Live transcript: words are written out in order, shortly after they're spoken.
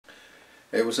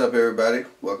Hey, what's up everybody?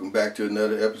 Welcome back to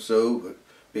another episode of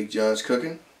Big John's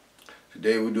Cooking.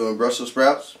 Today we're doing Brussels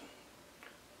sprouts.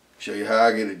 Show you how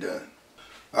I get it done.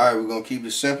 Alright, we're going to keep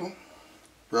it simple.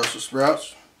 Brussels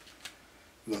sprouts.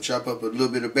 We're going to chop up a little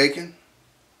bit of bacon.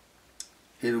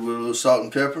 Hit it with a little salt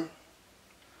and pepper.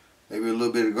 Maybe a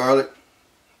little bit of garlic.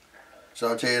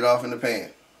 Saute it off in the pan.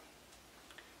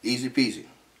 Easy peasy.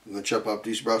 We're going to chop up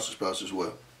these Brussels sprouts as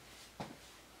well.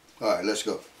 Alright, let's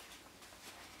go.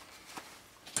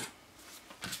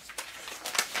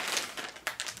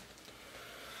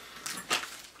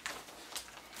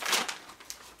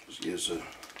 Is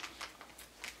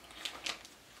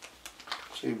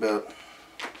say about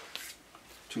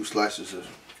 2 slices of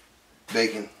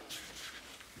bacon.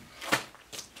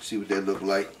 See what that look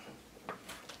like.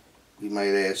 We might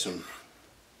add some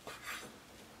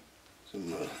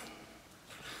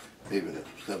maybe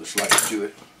another slice to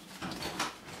it.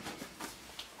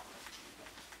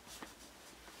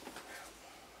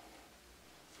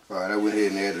 Alright, I went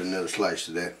ahead and added another slice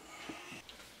to that.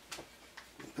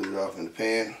 Put it off in the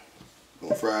pan.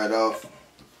 Gonna fry it off.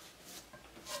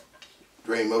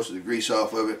 Drain most of the grease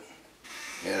off of it.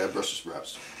 Add our Brussels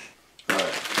sprouts. Alright,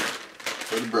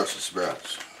 for the Brussels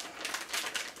sprouts.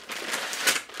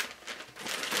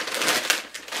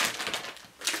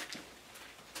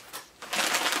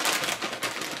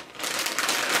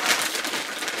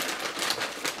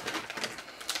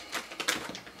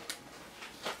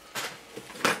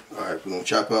 Alright, we're gonna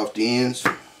chop off the ends.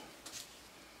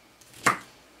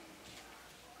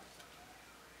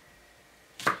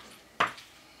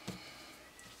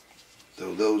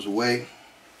 Throw those away.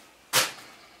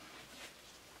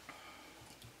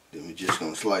 Then we're just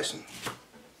going to slice them.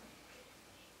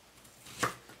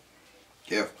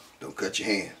 Careful, don't cut your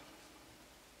hand.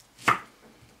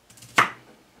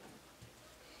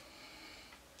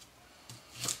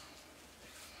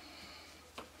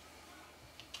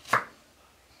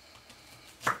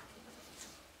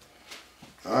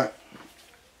 Alright,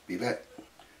 be back.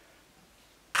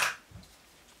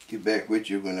 Get back with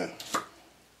you. We're going to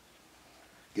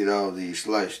get all these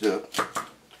sliced up.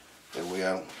 That way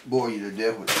I don't bore you to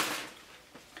death with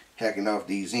hacking off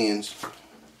these ends.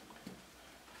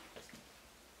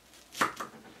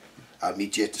 I'll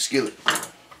meet you at the skillet.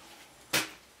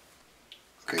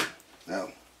 Okay, now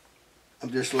I'm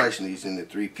just slicing these into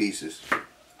 3 pieces,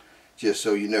 just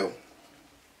so you know.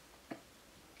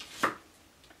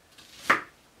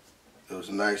 Those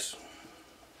are nice,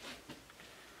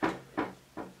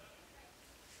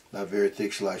 not very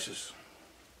thick slices.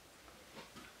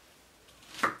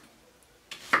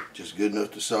 Just good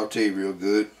enough to saute real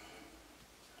good.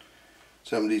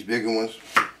 Some of these bigger ones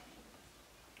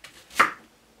I'm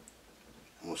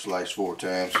going to slice 4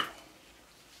 times.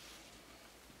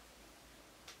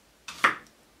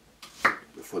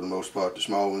 But for the most part, the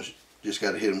small ones, just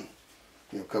got to hit them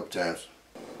a couple times.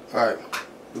 Alright,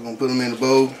 we're going to put them in the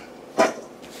bowl.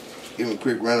 Give them a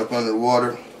quick run up under the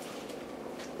water.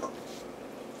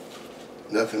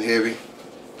 Nothing heavy.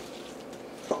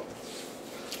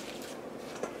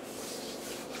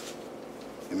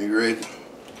 Get me ready to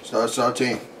start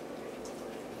sauteing.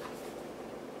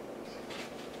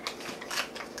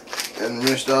 Got them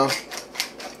rinsed off.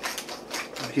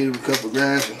 Hit it with a couple of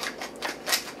grinds of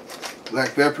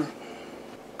black pepper.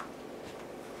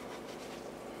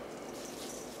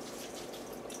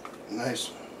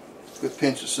 Nice good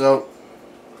pinch of salt.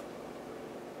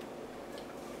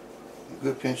 A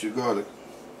good pinch of garlic.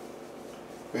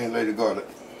 Granulated garlic.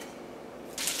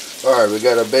 Alright, we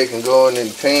got our bacon going in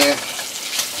the pan.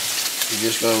 We're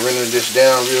just going to render this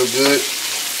down real good.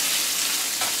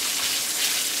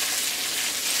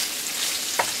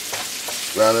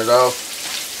 Round it off.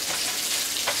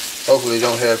 Hopefully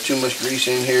don't have too much grease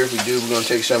in here. If we do, we're going to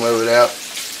take some of it out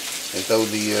and throw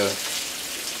the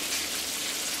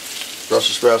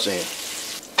Brussels sprouts in.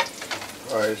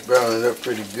 Alright, it's browning up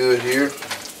pretty good here.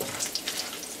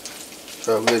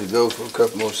 So I'll let it go for a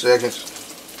couple more seconds.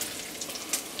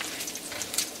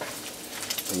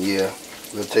 And yeah,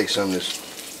 we'll take some of this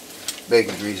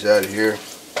bacon grease out of here.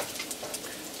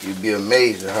 You'd be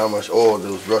amazed at how much oil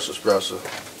those Brussels sprouts will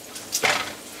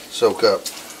soak up.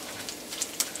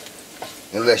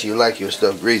 Unless you like your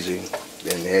stuff greasy,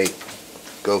 then hey,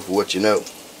 go for what you know.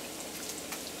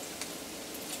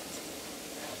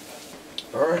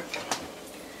 Alright,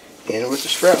 in with the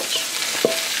sprouts.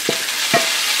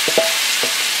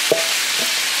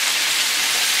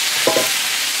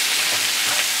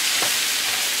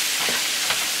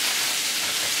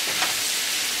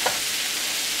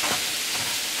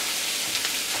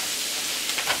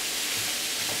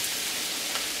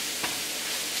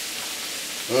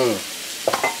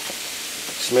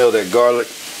 smell that garlic.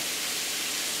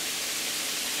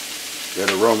 That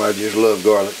aroma, I just love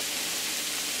garlic.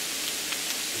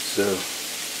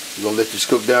 We're going to let this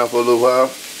cook down for a little while.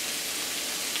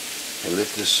 And let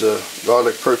this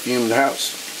garlic perfume the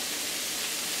house.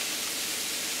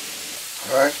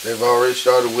 Alright, they've already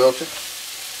started wilting.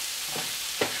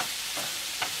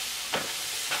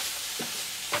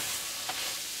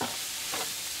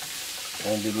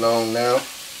 Won't be long now.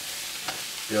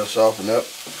 They'll soften up.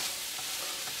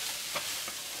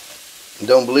 And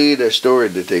don't believe that story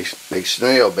that they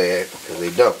smell bad, because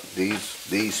they don't.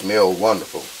 These smell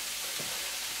wonderful.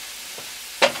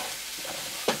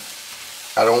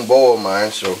 I don't boil mine,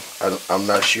 so I'm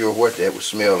not sure what that would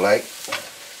smell like.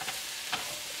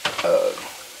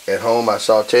 At home I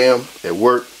saute them. At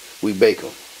work we bake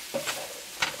them.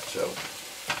 So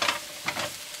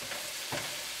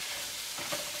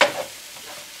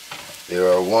they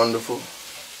are wonderful,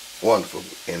 wonderful,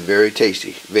 and very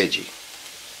tasty veggie.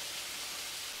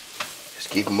 Just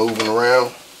keep them moving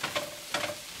around.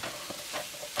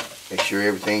 Make sure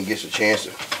everything gets a chance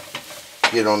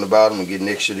to get on the bottom and get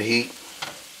next to the heat.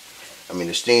 I mean,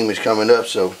 the steam is coming up,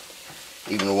 so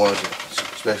even the ones,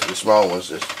 especially the small ones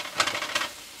that's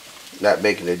not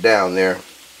making it down there,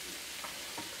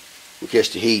 will catch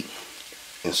the heat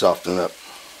and soften up.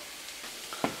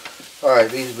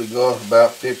 Alright, these will be going for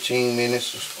about 15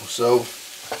 minutes or so.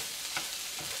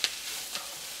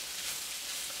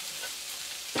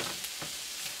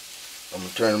 I'm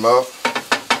going to turn them off,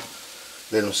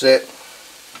 let them set,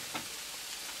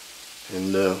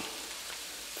 and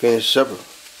finish supper.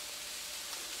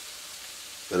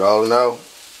 But all in all,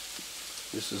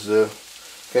 this is a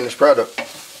finished product.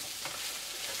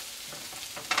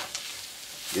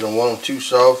 You don't want them too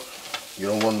soft, you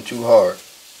don't want them too hard.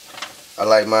 I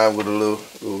like mine with a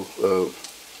little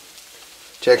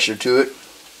texture to it.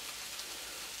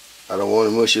 I don't want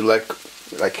it mushy like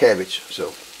cabbage. So,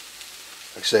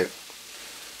 like I said,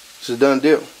 it's a done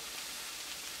deal.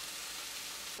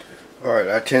 Alright,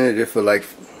 I tended it for like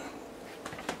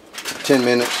 10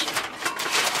 minutes.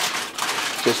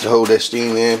 Just to hold that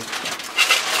steam in.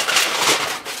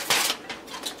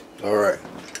 Alright.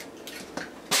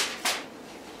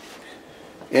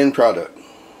 End product.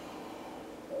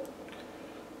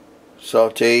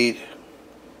 Sauteed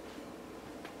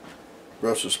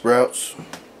Brussels sprouts.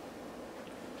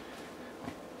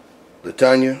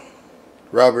 LaTanya,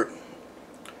 Robert,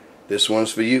 this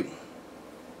one's for you.